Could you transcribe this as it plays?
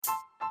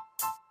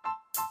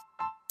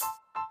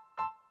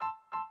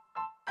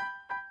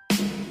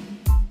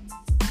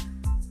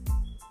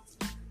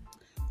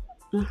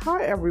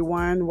Hi,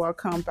 everyone.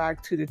 Welcome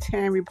back to the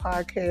Tammy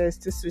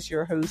podcast. This is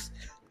your host,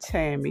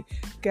 Tammy.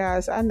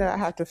 Guys, I know I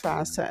have to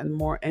find something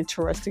more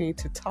interesting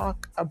to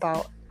talk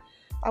about.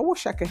 I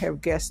wish I could have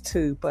guests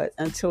too, but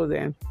until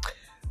then,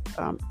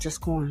 I'm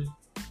just going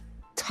to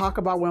talk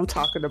about what I'm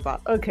talking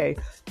about. Okay.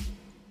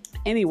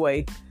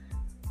 Anyway,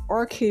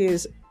 our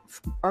kids,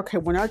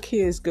 when our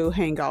kids go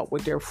hang out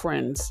with their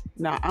friends,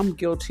 now I'm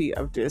guilty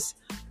of this.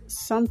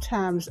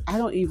 Sometimes I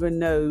don't even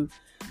know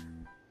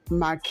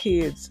my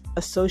kids'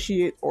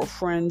 associate or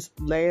friend's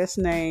last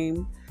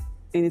name,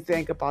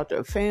 anything about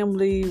their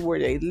family, where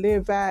they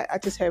live at. I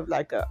just have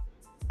like a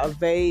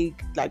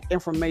vague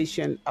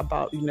information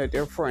about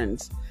their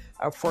friends,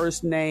 a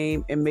first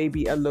name and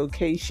maybe a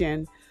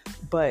location.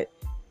 But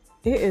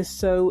it is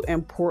so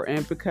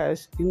important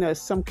because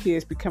some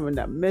kids be coming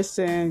up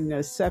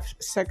missing,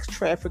 sex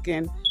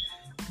trafficking.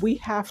 We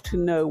have to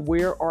know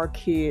where our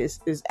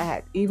kids is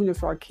at, even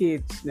if our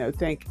kids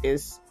think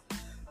is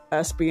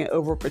us being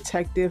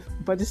overprotective,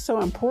 but it's so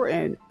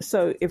important.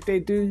 So if they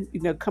do,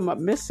 come up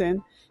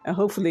missing, and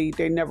hopefully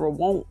they never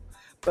won't,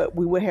 but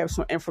we will have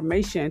some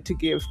information to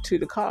give to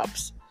the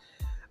cops.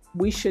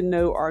 We should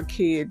know our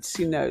kids,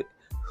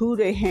 who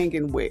they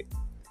hanging with,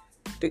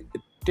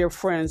 their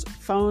friends'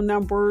 phone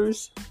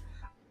numbers,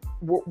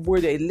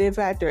 where they live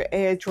at, their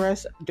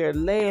address, their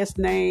last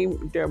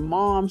name, their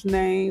mom's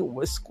name,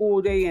 what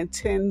school they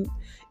attend,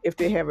 if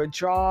they have a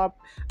job,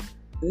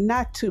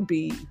 not to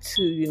be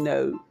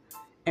too,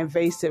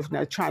 invasive,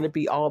 not trying to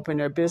be all up in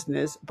their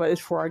business, but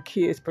it's for our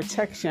kids'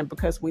 protection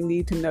because we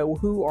need to know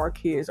who our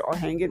kids are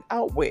hanging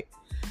out with.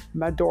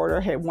 My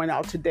daughter had went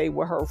out today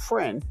with her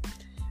friend,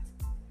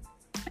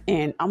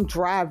 and I'm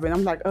driving.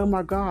 I'm like, oh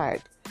my God,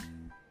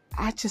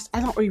 I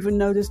don't even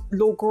know this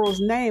little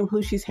girl's name,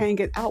 who she's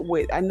hanging out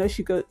with. I know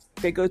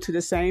they go to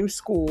the same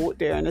school,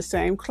 they're in the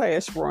same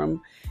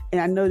classroom,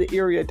 and I know the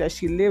area that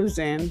she lives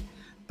in,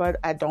 but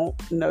I don't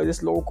know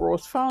this little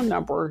girl's phone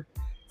number,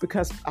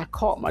 because I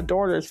called my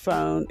daughter's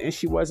phone and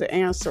she wasn't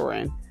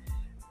answering.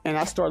 And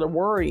I started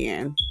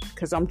worrying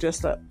because I'm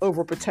just an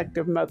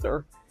overprotective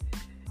mother.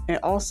 And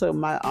also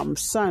my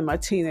son, my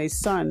teenage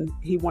son,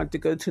 he wanted to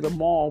go to the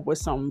mall with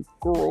some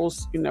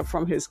girls,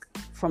 from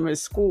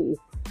his school.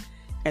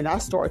 And I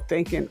started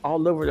thinking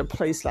all over the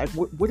place, like,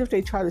 what if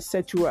they try to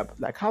set you up?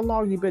 Like, how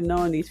long have you been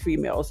knowing these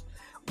females?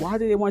 Why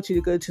do they want you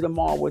to go to the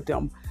mall with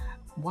them?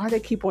 Why they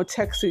keep on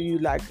texting you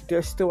like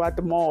they're still at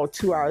the mall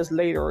 2 hours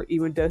later,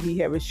 even though he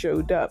haven't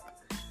showed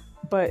up?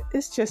 But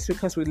it's just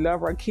because we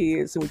love our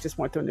kids and we just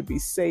want them to be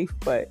safe.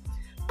 But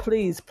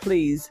please,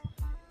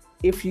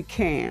 if you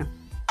can,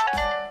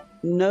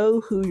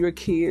 know who your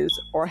kids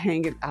are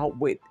hanging out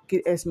with.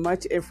 Get as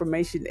much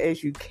information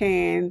as you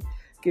can.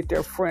 Get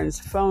their friend's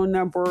phone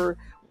number.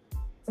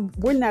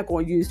 We're not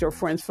going to use their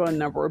friend's phone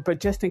number, but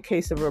just in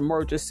case of an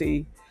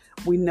emergency,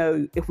 we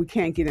know if we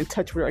can't get in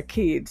touch with our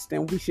kids,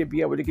 then we should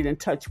be able to get in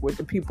touch with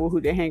the people who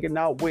they're hanging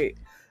out with.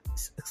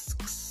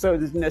 So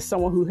there's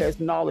someone who has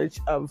knowledge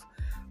of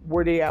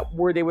where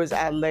they was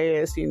at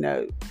last,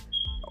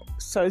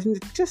 So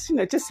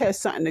just has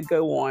something to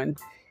go on.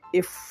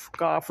 If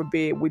God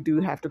forbid we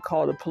do have to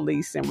call the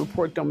police and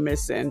report them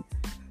missing,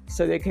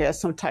 so they can have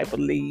some type of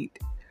lead.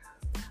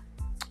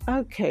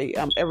 Okay,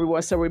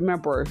 everyone. So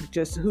remember,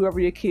 just whoever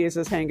your kids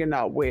is hanging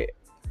out with,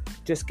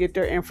 just get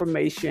their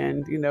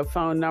information,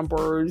 phone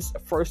numbers,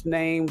 first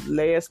name,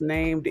 last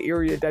name, the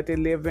area that they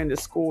live in, the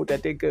school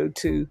that they go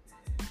to.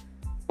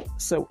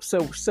 So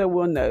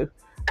we'll know.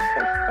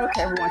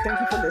 Okay, everyone, thank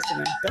you for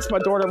listening. That's my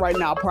daughter right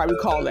now, probably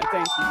calling.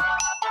 Thank you.